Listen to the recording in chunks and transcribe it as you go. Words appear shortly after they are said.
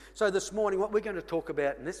So this morning, what we're going to talk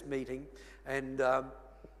about in this meeting, and Anne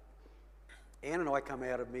and I come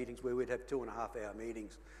out of meetings where we'd have 2.5-hour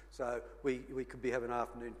meetings. So we could be having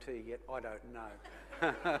afternoon tea yet, I don't know.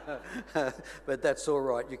 But that's all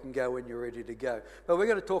right, you can go when you're ready to go. But we're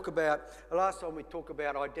going to talk about, last time we talked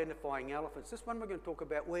about identifying elephants. This one we're going to talk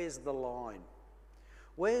about where's the line.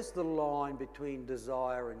 Where's the line between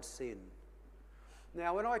desire and sin?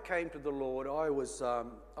 Now, when I came to the Lord, I was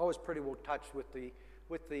pretty well touched with the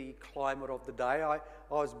climate of the day. I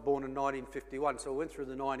was born in 1951, so I went through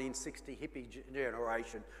the 1960 hippie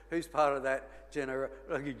generation. Who's part of that generation?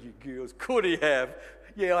 Look at you girls. Could he have?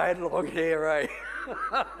 Yeah, I had long hair, eh?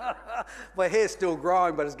 My hair's still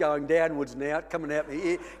growing, but it's going downwards now, coming out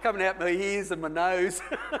my ears and my nose.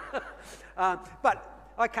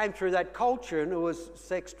 But I came through that culture, and it was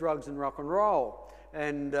sex, drugs, and rock and roll.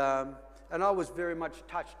 And I was very much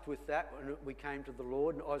touched with that when we came to the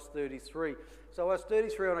Lord, and I was 33. So I was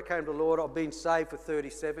 33 when I came to the Lord. I've been saved for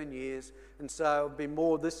 37 years, and so I've been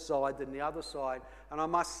more this side than the other side. And I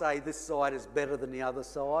must say this side is better than the other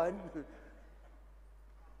side.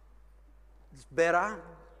 It's better,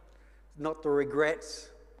 not the regrets,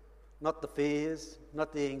 not the fears,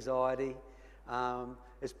 not the anxiety.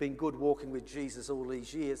 It's been good walking with Jesus all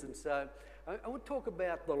these years. And so I want to talk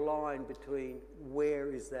about the line between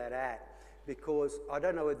where is that at. Because I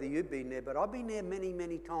don't know whether you've been there, but I've been there many,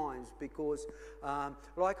 many times because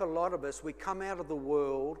like a lot of us, we come out of the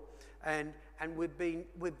world and we've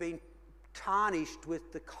been tarnished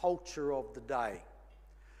with the culture of the day.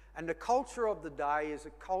 And the culture of the day is a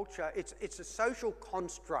culture, it's a social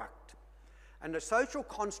construct. And the social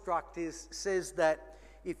construct says that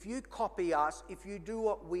if you copy us, if you do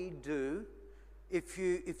what we do, if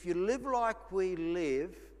you live like we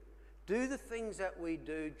live, do the things that we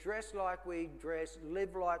do, dress like we dress,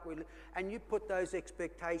 live like we live, and you put those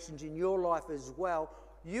expectations in your life as well,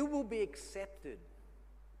 you will be accepted.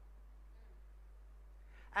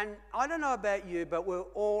 And I don't know about you, but we'll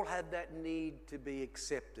all have that need to be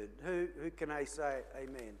accepted. Who can I say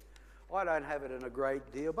amen? I don't have it in a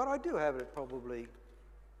great deal, but I do have it probably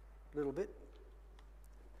a little bit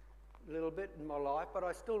in my life, but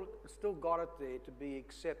I still got it there to be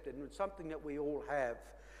accepted, and it's something that we all have.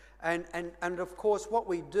 And of course, what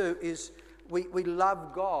we do is we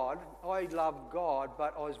love God. I love God,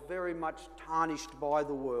 but I was very much tarnished by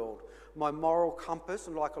the world. My moral compass,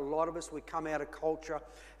 and like a lot of us, we come out of culture,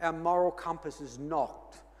 our moral compass is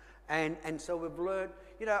knocked. And so we've learned,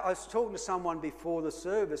 I was talking to someone before the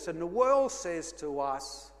service, and the world says to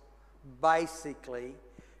us, basically,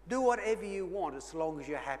 do whatever you want as long as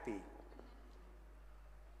you're happy.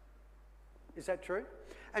 Is that true?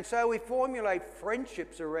 And so we formulate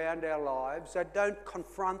friendships around our lives that don't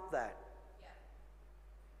confront that. Yeah.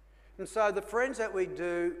 And so the friends that we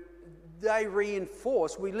do, they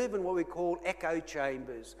reinforce. We live in what we call echo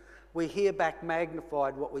chambers. We hear back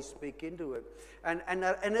magnified what we speak into it. And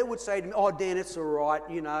it would say to me, oh, Dan, it's all right,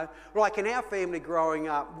 Like in our family growing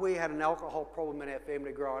up, we had an alcohol problem in our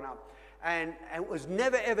family growing up. And it was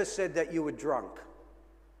never ever said that you were drunk.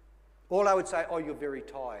 All I would say, oh, you're very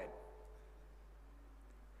tired.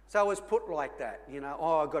 So it was put like that,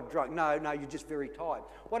 oh, I got drunk. No, you're just very tired.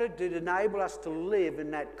 What it did enable us to live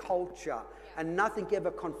in that culture, and nothing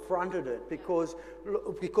ever confronted it because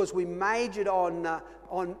we majored on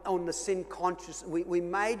the sin conscious. We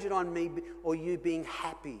majored on me or you being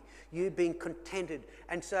happy, you being contented.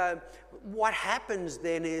 And so what happens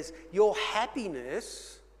then is your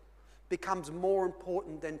happiness becomes more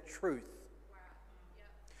important than truth.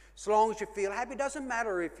 As long as you feel happy, it doesn't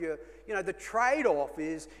matter if you're, the trade-off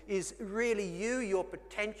is really you, your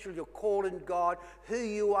potential, your call in God, who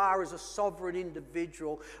you are as a sovereign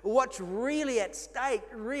individual. What's really at stake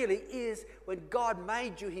really is when God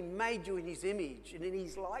made you, He made you in His image and in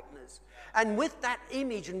His likeness. And with that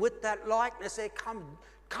image and with that likeness, there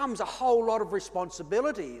comes a whole lot of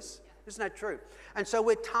responsibilities. Isn't that true? And so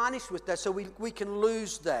we're tarnished with that, so we can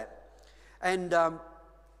lose that.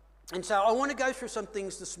 And so I want to go through some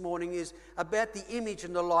things this morning is about the image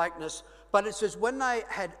and the likeness. But it says when they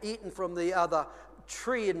had eaten from the other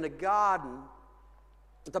tree in the garden,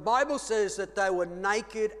 the Bible says that they were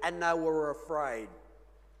naked and they were afraid.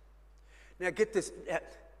 Now get this,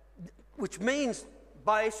 which means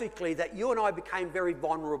basically that you and I became very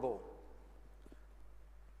vulnerable.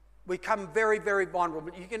 We become very, very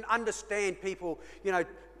vulnerable. You can understand people,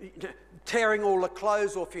 tearing all the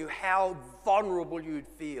clothes off you, how vulnerable you'd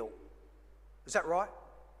feel. Is that right?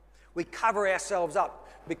 We cover ourselves up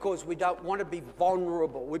because we don't want to be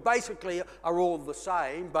vulnerable. We basically are all the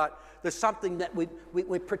same, but there's something that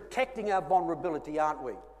we're protecting our vulnerability, aren't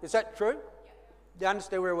we? Is that true? Do you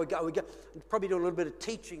understand where we go? We probably do a little bit of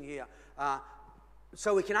teaching here.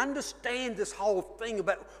 So we can understand this whole thing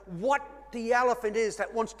about what the elephant is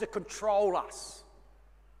that wants to control us.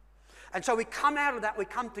 And so we come out of that, we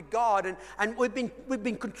come to God, and we've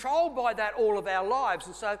been controlled by that all of our lives.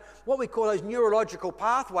 And so what we call those neurological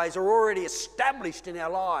pathways are already established in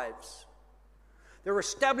our lives. They're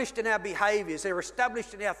established in our behaviours, they're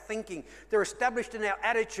established in our thinking, they're established in our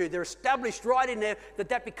attitude, they're established right in there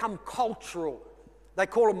that become cultural. They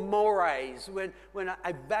call them mores, when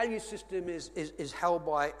a value system is held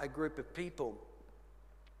by a group of people.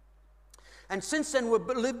 And since then, we've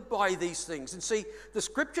lived by these things. And see, the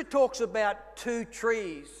Scripture talks about two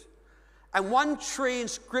trees. And one tree in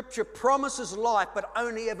Scripture promises life, but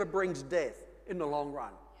only ever brings death in the long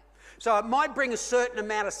run. So it might bring a certain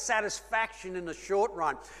amount of satisfaction in the short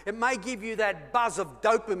run. It may give you that buzz of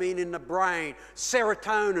dopamine in the brain,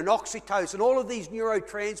 serotonin, oxytocin, all of these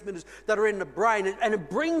neurotransmitters that are in the brain. And it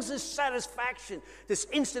brings this satisfaction, this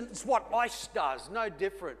instant. It's what ice does, no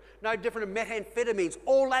different. No different than methamphetamines.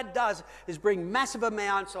 All that does is bring massive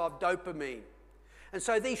amounts of dopamine. And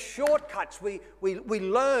so these shortcuts we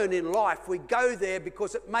learn in life, we go there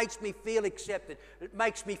because it makes me feel accepted. It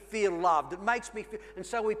makes me feel loved. It makes me feel... And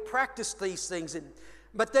so we practice these things.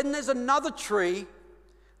 But then there's another tree,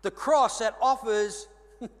 the cross, that offers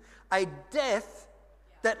a death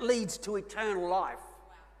that leads to eternal life.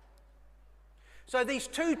 So these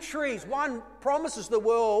two trees, one promises the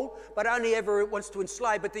world, but only ever it wants to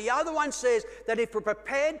enslave. But the other one says that if we're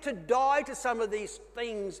prepared to die to some of these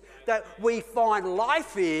things that we find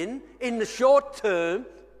life in the short term,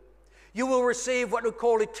 you will receive what we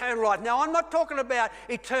call eternal life. Now, I'm not talking about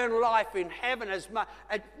eternal life in heaven as much.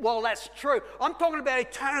 Well, that's true. I'm talking about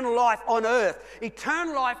eternal life on earth.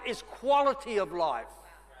 Eternal life is quality of life.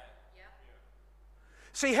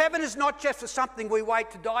 See, heaven is not just something we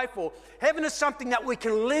wait to die for. Heaven is something that we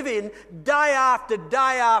can live in day after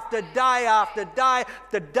day after day after day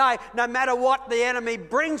after day, no matter what the enemy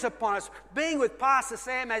brings upon us. Being with Pastor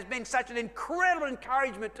Sam has been such an incredible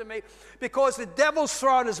encouragement to me, because the devil's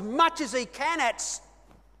throwing as much as he can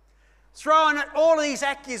throwing at all of these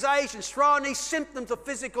accusations, throwing these symptoms of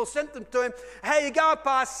physical symptoms to him. How you go,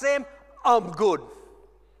 Pastor Sam? I'm good.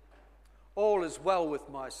 All is well with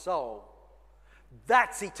my soul.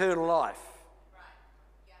 That's eternal life.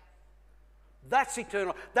 That's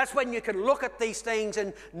eternal. That's when you can look at these things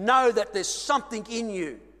and know that there's something in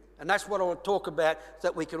you. And that's what I want to talk about, so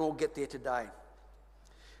that we can all get there today.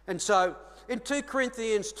 And so in 2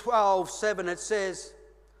 Corinthians 12:7 it says,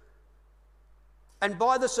 "And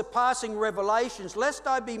by the surpassing revelations, lest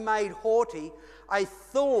I be made haughty, a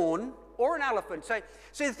thorn," or an elephant. So,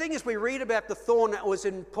 see, the thing is, we read about the thorn that was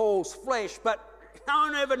in Paul's flesh, but no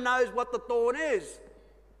one ever knows what the thorn is.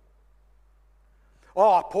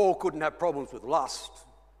 Oh, Paul couldn't have problems with lust.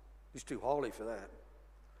 He's too holy for that.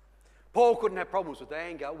 Paul couldn't have problems with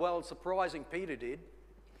anger. Well, it's surprising Peter did.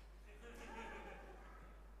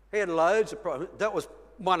 He had loads of problems. That was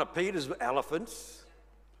one of Peter's elephants.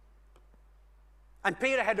 And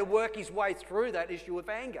Peter had to work his way through that issue of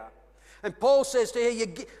anger. And Paul says to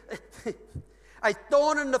her, "A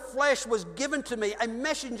thorn in the flesh was given to me, a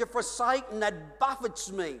messenger for Satan that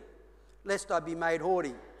buffets me, lest I be made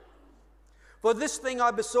haughty. For this thing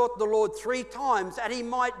I besought the Lord 3 times, that he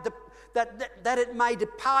might that it may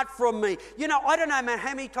depart from me." You know, I don't know, man,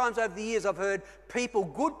 how many times over the years I've heard people,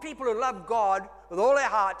 good people who love God with all their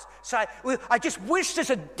hearts, say, "Well, I just wish this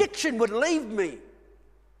addiction would leave me.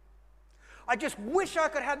 I just wish I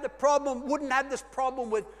could have wouldn't have this problem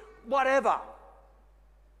with whatever."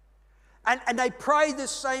 And they pray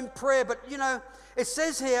this same prayer. But, you know, it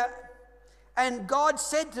says here, "And God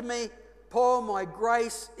said to me, Paul, my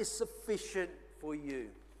grace is sufficient for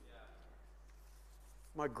you."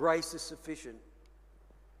 My grace is sufficient.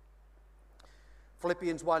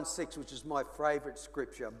 Philippians 1:6, which is my favourite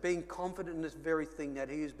scripture. "Being confident in this very thing, that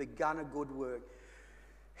he has begun a good work."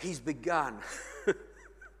 He's begun.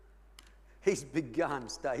 He's begun,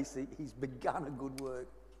 Stacey. He's begun a good work.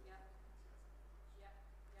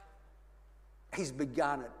 He's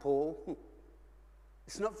begun it, Paul.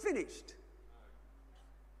 It's not finished.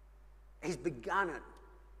 He's begun it,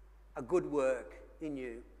 a good work in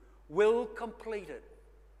you. Will complete it.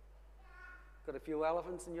 Got a few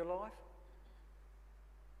elephants in your life?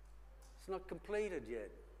 It's not completed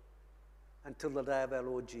yet until the day of our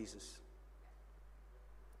Lord Jesus.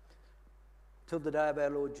 Till the day of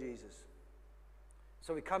our Lord Jesus.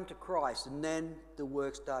 So we come to Christ, and then the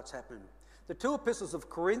work starts happening. The 2 epistles of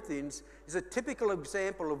Corinthians is a typical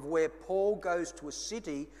example of where Paul goes to a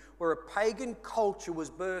city where a pagan culture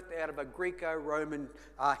was birthed out of a Greco-Roman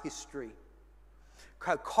history.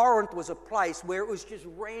 Corinth was a place where it was just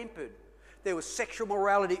rampant. There was sexual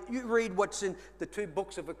morality. You read what's in the 2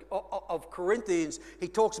 books of Corinthians. He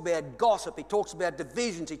talks about gossip. He talks about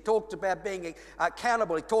divisions. He talks about being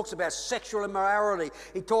accountable. He talks about sexual immorality.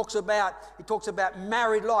 He talks about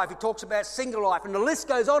married life. He talks about single life. And the list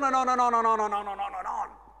goes on and on and on and on and on and on and on.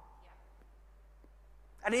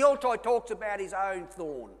 And he also talks about his own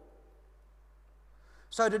thorn.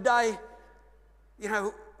 So today,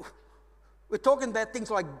 we're talking about things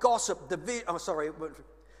like gossip,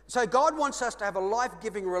 So God wants us to have a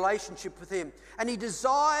life-giving relationship with him. And he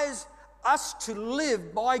desires us to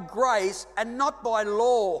live by grace and not by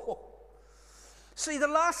law. See, the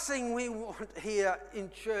last thing we want here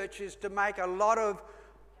in church is to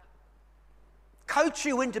coach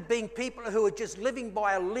you into being people who are just living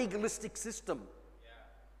by a legalistic system.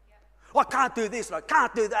 I can't do this, and I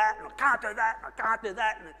can't do that, and I can't do that, and I can't do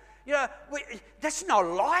that. And, that's not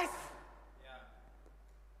life.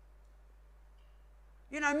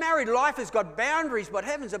 Married life has got boundaries, but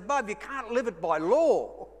heavens above, you can't live it by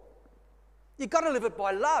law. You've got to live it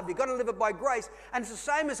by love. You've got to live it by grace. And it's the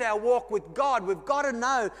same as our walk with God. We've got to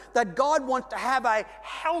know that God wants to have a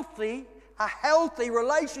healthy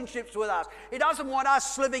relationships with us. He doesn't want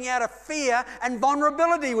us living out of fear and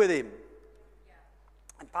vulnerability with him.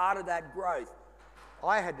 And part of that growth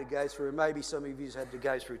I had to go through, and maybe some of you had to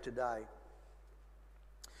go through today.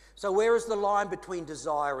 So where is the line between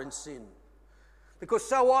desire and sin? Because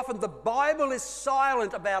so often the Bible is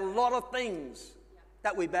silent about a lot of things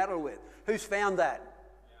that we battle with. Who's found that?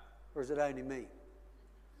 Or is it only me?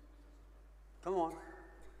 Come on.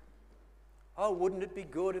 Oh, wouldn't it be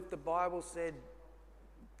good if the Bible said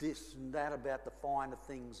this and that about the finer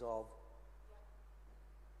things of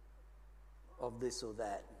this or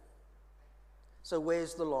that? So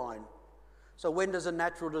where's the line? So when does a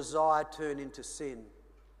natural desire turn into sin?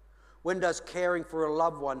 When does caring for a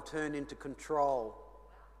loved one turn into control?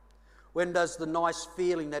 When does the nice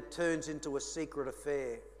feeling that turns into a secret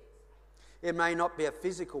affair? It may not be a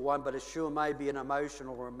physical one, but it sure may be an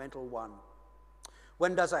emotional or a mental one.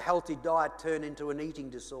 When does a healthy diet turn into an eating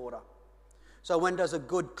disorder? So when does a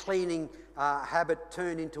good cleaning habit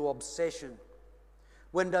turn into obsession?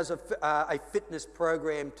 When does a fitness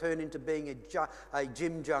program turn into being a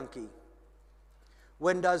gym junkie?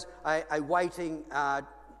 When does a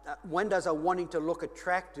wanting to look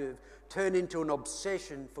attractive turn into an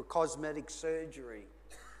obsession for cosmetic surgery?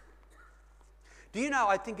 Do you know,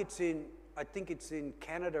 I think it's in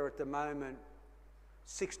Canada at the moment,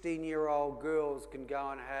 16-year-old girls can go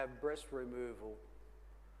and have breast removal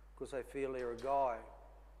because they feel they're a guy.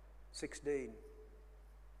 16.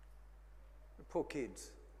 Poor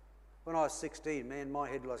kids. When I was 16, man, my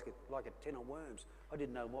head was like a tin of worms. I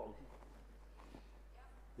didn't know what.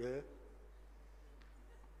 Yeah.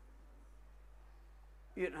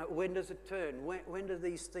 When does it turn? When do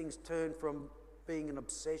these things turn from being an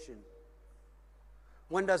obsession?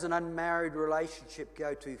 When does an unmarried relationship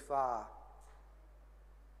go too far?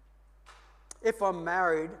 If I'm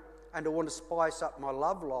married and I want to spice up my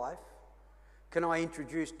love life, can I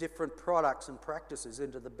introduce different products and practices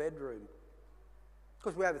into the bedroom?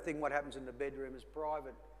 Because we have a thing, what happens in the bedroom is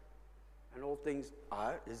private. And all things,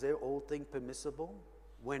 is there all things permissible?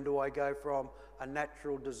 When do I go from a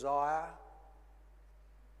natural desire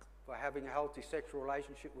for having a healthy sexual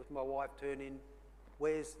relationship with my wife turn in,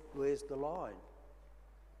 where's the line?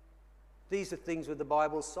 These are things where the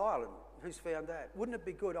Bible's silent. Who's found that? Wouldn't it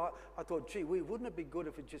be good? I thought, wouldn't it be good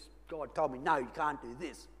if God told me, no, you can't do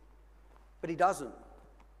this. But he doesn't.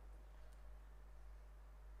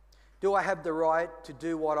 Do I have the right to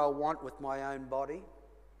do what I want with my own body?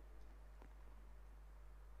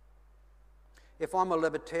 If I'm a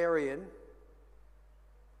libertarian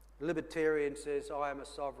says, I am a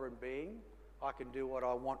sovereign being. I can do what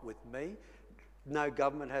I want with me. No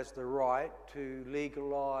government has the right to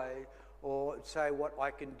legalise or say what I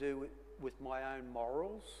can do with my own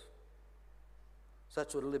morals. So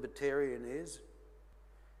that's what a libertarian is.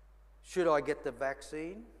 Should I get the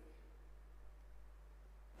vaccine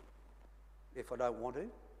if I don't want to?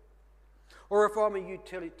 Or if I'm a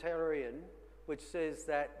utilitarian, which says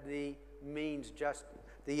that the ends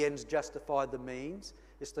justify the means,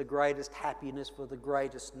 it's the greatest happiness for the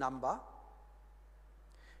greatest number.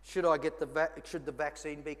 Should the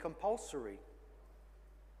vaccine be compulsory?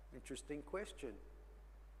 Interesting question.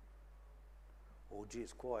 Oh, gee,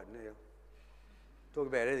 it's quiet now. Talk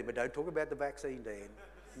about anything, but don't talk about the vaccine, Dan.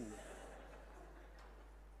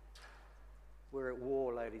 We're at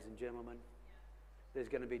war, ladies and gentlemen. There's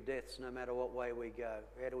going to be deaths no matter what way we go.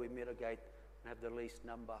 How do we mitigate and have the least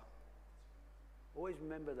number? Always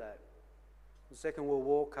remember that. The Second World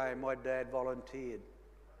War came, my dad volunteered.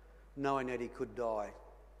 knowing that he could die.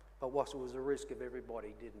 But what was the risk if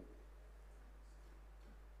everybody didn't?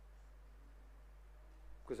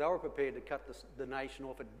 Because they were prepared to cut the nation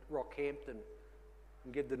off at Rockhampton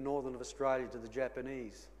and give the northern of Australia to the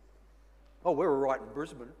Japanese. Oh, we're all right in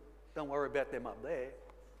Brisbane. Don't worry about them up there.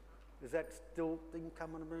 Is that still thing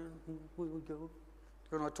coming around? Where we go?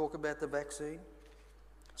 Can I talk about the vaccine?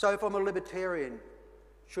 So if I'm a libertarian,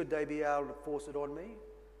 should they be able to force it on me?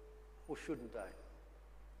 Or shouldn't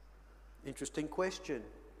they? Interesting question.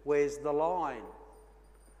 Where's the line?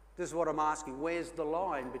 This is what I'm asking. Where's the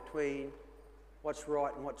line between what's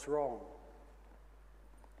right and what's wrong?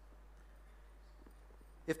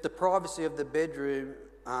 If the privacy of the bedroom,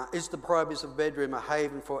 is the privacy of the bedroom a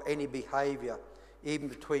haven for any behaviour, even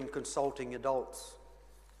between consulting adults?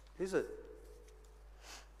 Is it?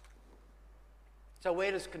 So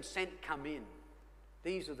where does consent come in?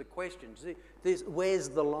 These are the questions. Where's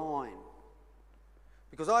the line?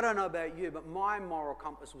 Because I don't know about you, but my moral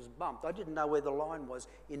compass was bumped. I didn't know where the line was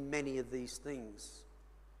in many of these things.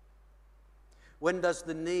 When does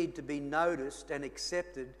the need to be noticed and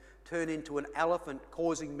accepted turn into an elephant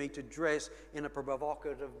causing me to dress in a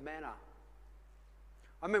provocative manner?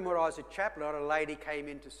 I remember when I was a chaplain, a lady came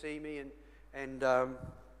in to see me and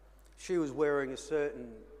she was wearing a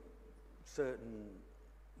certain,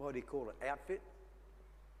 what do you call it, outfit.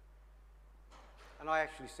 And I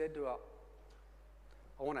actually said to her,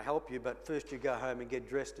 I want to help you, but first you go home and get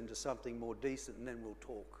dressed into something more decent and then we'll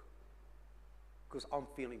talk. Because I'm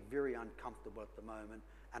feeling very uncomfortable at the moment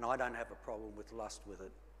and I don't have a problem with lust with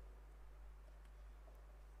it.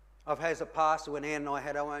 As a pastor, when Ann and I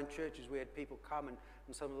had our own churches, we had people come and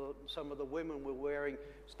some of the women were wearing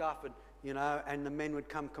stuff and the men would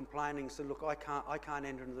come complaining and say, look, I can't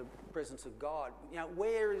enter into the presence of God.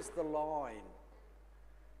 Where is the line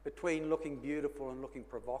between looking beautiful and looking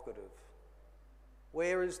provocative?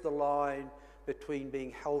 Where is the line between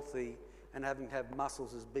being healthy and having to have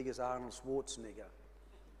muscles as big as Arnold Schwarzenegger?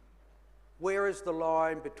 Where is the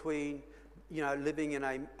line between, living in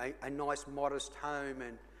a nice, modest home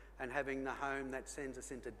and having the home that sends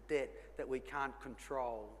us into debt that we can't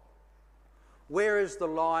control? Where is the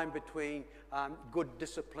line between good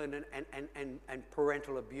discipline and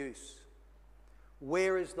parental abuse?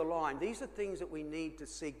 Where is the line? These are things that we need to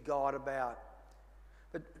seek God about.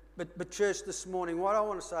 But church, this morning, what I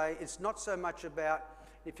want to say, it's not so much about,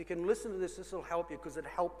 if you can listen to this will help you, because it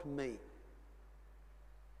helped me.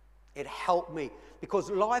 It helped me.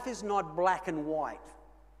 Because life is not black and white.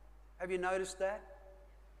 Have you noticed that?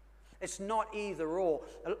 It's not either or.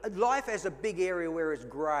 Life has a big area where it's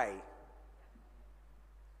grey.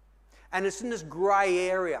 And it's in this grey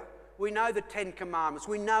area. We know the 10 Commandments.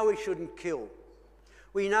 We know we shouldn't kill.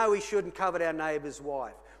 We know we shouldn't covet our neighbour's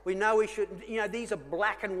wife. We know we shouldn't, these are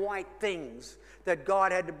black and white things that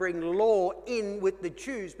God had to bring law in with the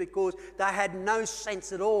Jews because they had no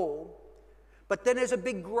sense at all. But then there's a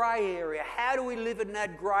big grey area. How do we live in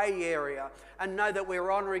that grey area and know that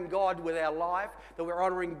we're honouring God with our life, that we're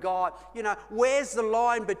honouring God? Where's the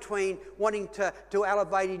line between wanting to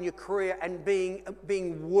elevate in your career and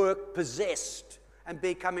being work-possessed and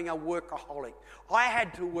becoming a workaholic? I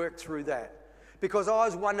had to work through that. Because I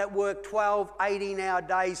was one that worked 12, 18-hour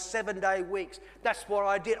days, 7-day weeks. That's what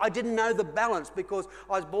I did. I didn't know the balance because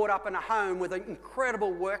I was brought up in a home with an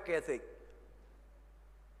incredible work ethic.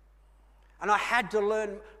 And I had to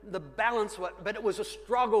learn the balance of it, but it was a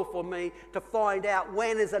struggle for me to find out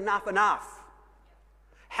when is enough enough.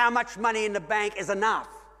 How much money in the bank is enough?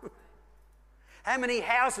 How many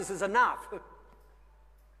houses is enough?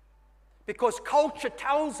 Because culture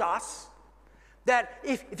tells us that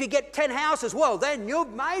if you get 10 houses, well, then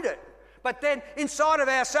you've made it. But then inside of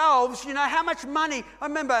ourselves, how much money? I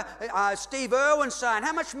remember Steve Irwin saying,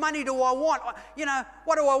 how much money do I want?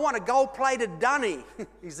 What do I want? A gold-plated dunny.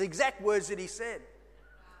 These are the exact words that he said.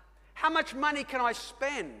 How much money can I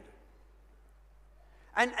spend?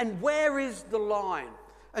 And where is the line?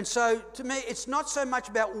 And so to me, it's not so much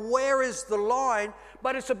about where is the line,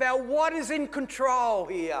 but it's about what is in control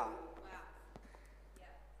here.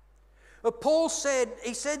 But Paul said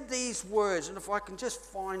these words, and if I can just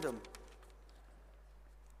find them.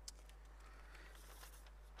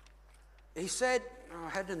 He said, I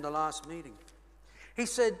had it in the last meeting. He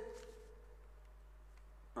said,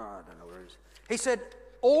 I don't know where it is. He said,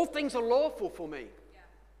 all things are lawful for me. Yeah.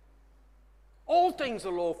 All things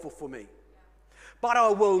are lawful for me. Yeah. But I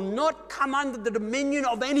will not come under the dominion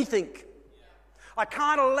of anything. Yeah. I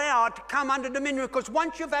can't allow it to come under dominion because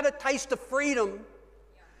once you've had a taste of freedom,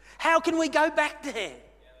 how can we go back there? Yeah, that's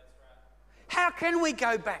right. How can we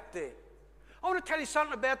go back there? I want to tell you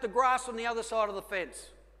something about the grass on the other side of the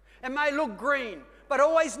fence. It may look green, but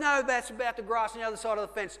always know that's about the grass on the other side of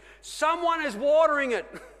the fence. Someone is watering it.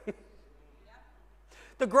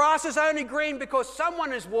 The grass is only green because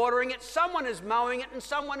someone is watering it, someone is mowing it, and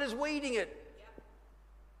someone is weeding it.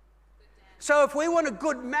 So if we want a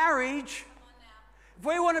good marriage, if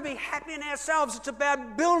we want to be happy in ourselves, it's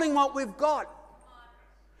about building what we've got.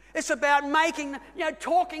 It's about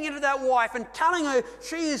talking into that wife and telling her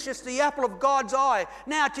she is just the apple of God's eye.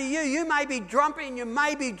 Now to you, you may be drumpy and you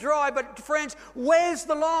may be dry, but friends, where's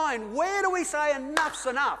the line? Where do we say enough's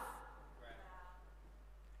enough?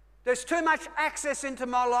 There's too much access into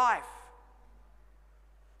my life.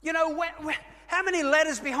 You know, how many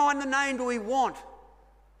letters behind the name do we want?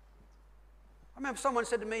 I remember someone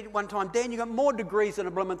said to me one time, Dan, you got more degrees than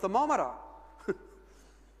a blooming thermometer.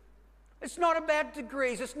 It's not about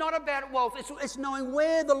degrees. It's not about wealth. It's knowing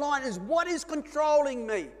where the line is. What is controlling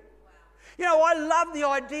me? Wow. You know, I love the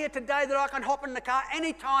idea today that I can hop in the car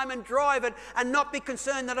anytime and drive it and not be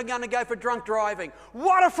concerned that I'm going to go for drunk driving.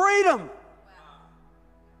 What a freedom! Wow.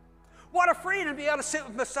 What a freedom to be able to sit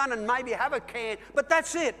with my son and maybe have a can, but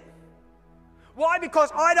that's it. Why?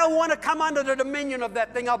 Because I don't want to come under the dominion of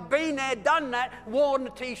that thing. I've been there, done that, worn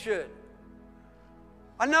the T-shirt.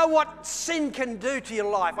 I know what sin can do to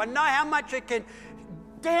your life. I know how much it can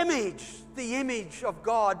damage the image of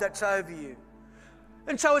God that's over you.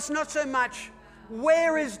 And so it's not so much,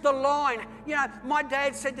 where is the line? You know, my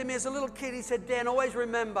dad said to me as a little kid, he said, Dan, always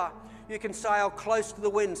remember, you can sail close to the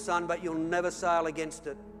wind, son, but you'll never sail against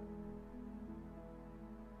it.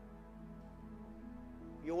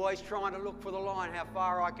 You're always trying to look for the line, how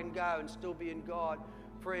far I can go and still be in God.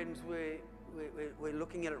 Friends, we're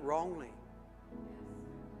looking at it wrongly.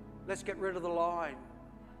 Let's get rid of the line.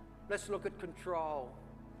 Let's look at control.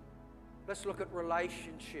 Let's look at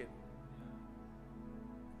relationship.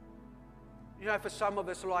 You know, for some of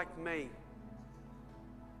us like me,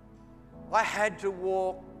 I had to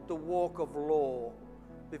walk the walk of law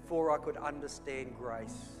before I could understand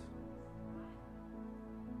grace.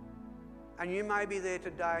 And you may be there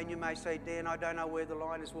today and you may say, Dan, I don't know where the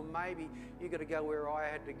line is. Well, maybe you've got to go where I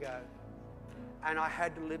had to go. And I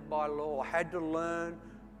had to live by law. I had to learn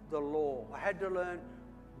the law. I had to learn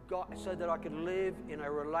God so that I could live in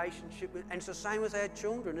a relationship with, and it's the same with our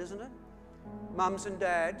children, isn't it? Mums and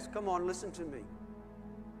dads, come on, listen to me.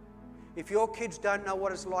 If your kids don't know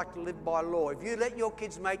what it's like to live by law, if you let your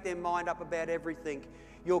kids make their mind up about everything,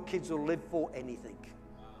 your kids will live for anything.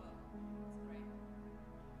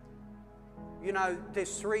 You know,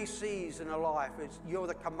 there's 3 C's in a life. You're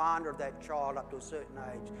the commander of that child up to a certain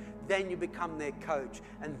age. Then you become their coach,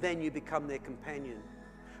 and then you become their companion.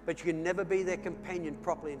 But you can never be their companion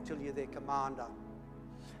properly until you're their commander.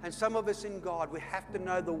 And some of us in God, we have to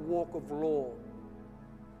know the walk of law.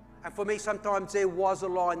 And for me, sometimes there was a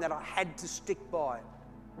line that I had to stick by.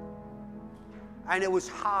 And it was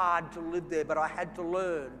hard to live there, but I had to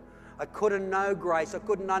learn. I couldn't know grace. I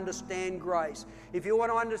couldn't understand grace. If you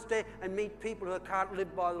want to understand and meet people who can't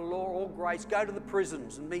live by the law or grace, go to the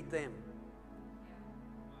prisons and meet them.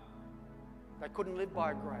 They couldn't live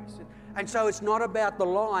by grace. And so it's not about the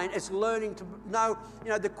line, it's learning to know,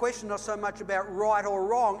 the question not so much about right or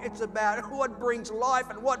wrong, it's about what brings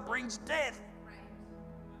life and what brings death.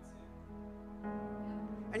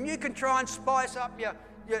 And you can try and spice up your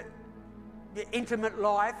intimate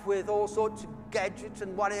life with all sorts of gadgets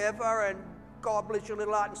and whatever, and God bless your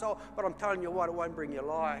little heart and soul, but I'm telling you what, it won't bring you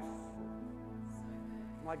life.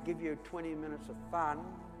 It might give you 20 minutes of fun,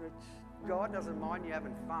 which God doesn't mind you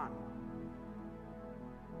having fun.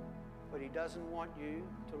 But He doesn't want you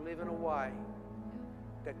to live in a way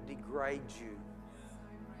that degrades you.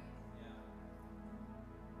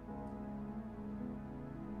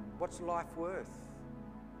 What's life worth?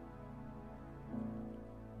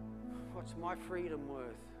 What's my freedom worth?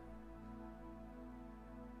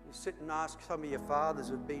 You sit and ask some of your fathers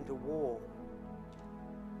who've been to war.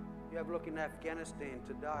 You have a look in Afghanistan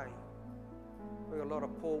today. We've got a lot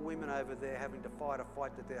of poor women over there having to fight a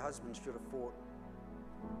fight that their husbands should have fought.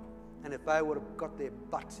 And if they would have got their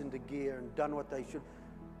butts into gear and done what they should,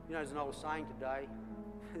 there's an old saying today,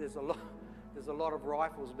 there's a lot of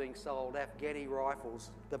rifles being sold, Afghani rifles.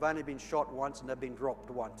 They've only been shot once and they've been dropped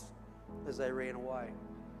once as they ran away.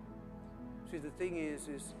 See, the thing is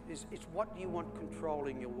it's what do you want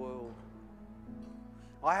controlling your world?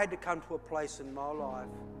 I had to come to a place in my life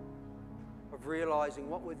of realising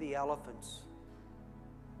what were the elephants.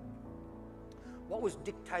 What was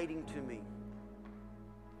dictating to me?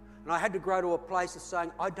 And I had to grow to a place of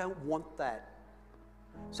saying, I don't want that.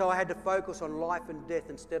 So I had to focus on life and death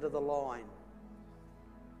instead of the line.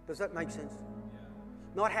 Does that make sense?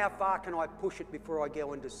 Not how far can I push it before I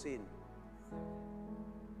go into sin.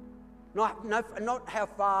 Not how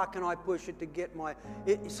far can I push it to get my...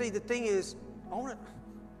 See, the thing is,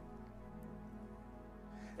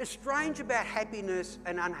 it's strange about happiness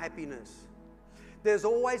and unhappiness. There's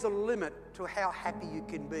always a limit to how happy you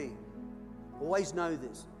can be. Always know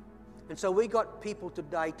this. And so we got people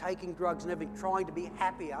today taking drugs and everything, trying to be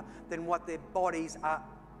happier than what their bodies are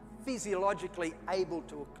physiologically able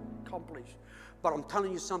to accomplish. But I'm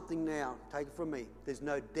telling you something now, take it from me, there's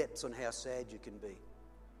no depths on how sad you can be.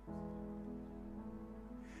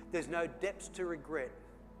 There's no depths to regret,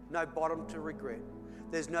 no bottom to regret.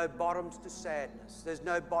 There's no bottoms to sadness. There's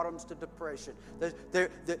no bottoms to depression.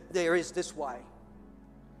 There is this way.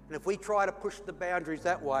 And if we try to push the boundaries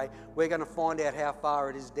that way, we're going to find out how far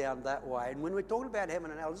it is down that way. And when we're talking about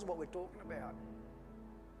heaven and hell, this is what we're talking about.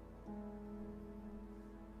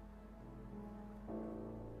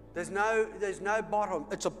 There's no bottom.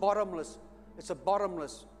 It's a bottomless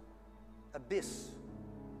abyss.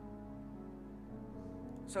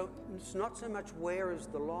 So it's not so much where is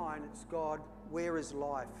the line, it's God, where is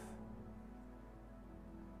life?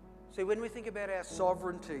 See, when we think about our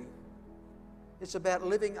sovereignty, it's about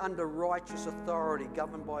living under righteous authority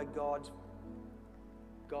governed by God's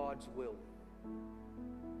will.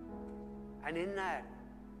 And in that,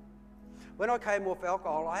 when I came off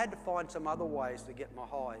alcohol, I had to find some other ways to get my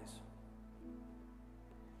highs.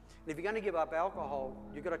 And if you're going to give up alcohol,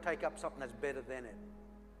 you've got to take up something that's better than it.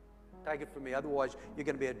 Take it from me, otherwise you're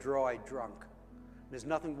going to be a dry drunk. There's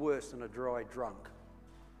nothing worse than a dry drunk.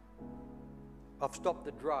 I've stopped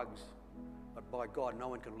the drugs, but by God, no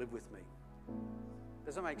one can live with me.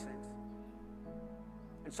 Does that make sense?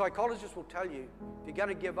 And psychologists will tell you, if you're going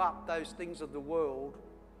to give up those things of the world,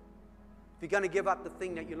 if you're going to give up the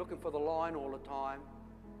thing that you're looking for the line all the time,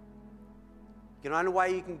 the only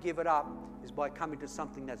way you can give it up is by coming to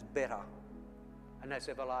something that's better, and that's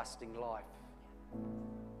everlasting life.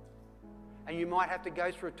 And you might have to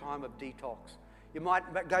go through a time of detox. You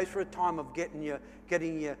might go through a time of getting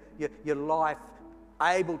your life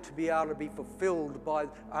able to be able to be fulfilled by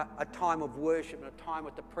a time of worship and a time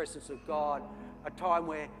with the presence of God, a time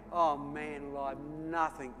where, oh man, life,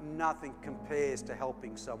 nothing compares to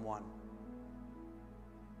helping someone.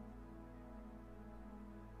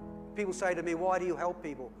 People say to me, why do you help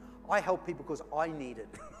people? I help people because I need it.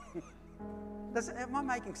 Am I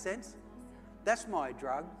making sense? That's my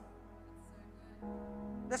drug.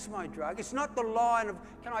 That's my drug. It's not the line of,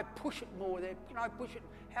 can I push it more there? Can I push it?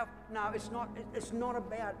 How? No, it's not. It's not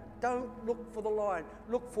about, don't look for the line.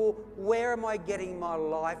 Look for, where am I getting my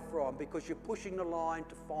life from? Because you're pushing the line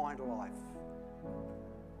to find life.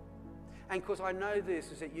 And because I know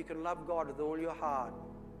this, is that you can love God with all your heart,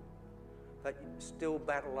 but you still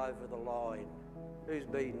battle over the line. Who's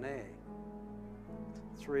been there?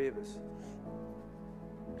 3 of us.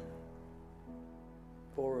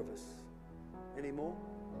 4 of us. Any more?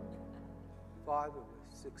 5 of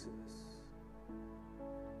us, 6 of us.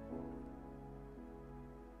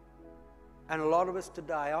 And a lot of us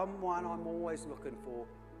today, I'm always looking for,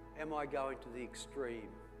 am I going to the extreme?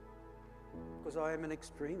 Because I am an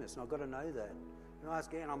extremist, and I've got to know that. And I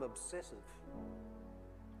ask again, I'm obsessive.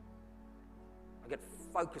 I get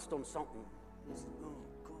focused on something. Oh,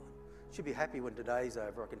 God. Should be happy when today's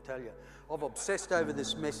over, I can tell you. I've obsessed over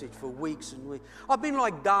this message for weeks and weeks. I've been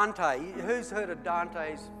like Dante. Who's heard of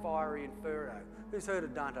Dante's Fiery Inferno? Who's heard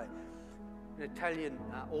of Dante? An Italian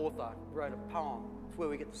author wrote a poem. It's where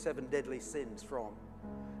we get the 7 deadly sins from.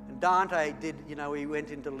 And Dante did, he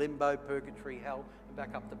went into limbo, purgatory, hell, and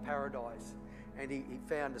back up to paradise. And he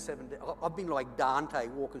found the 7 deadly... I've been like Dante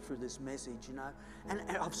walking through this message, And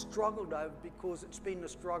I've struggled over because it's been the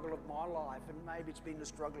struggle of my life, and maybe it's been the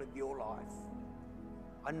struggle of your life.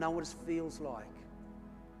 I know what it feels like.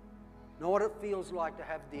 I know what it feels like to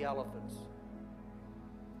have the elephants.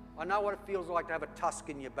 I know what it feels like to have a tusk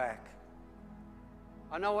in your back.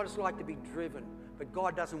 I know what it's like to be driven. But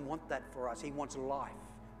God doesn't want that for us. He wants life.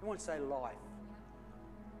 Everyone say life.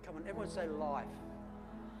 Come on, everyone say life.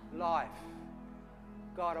 Life.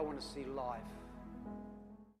 God, I want to see life.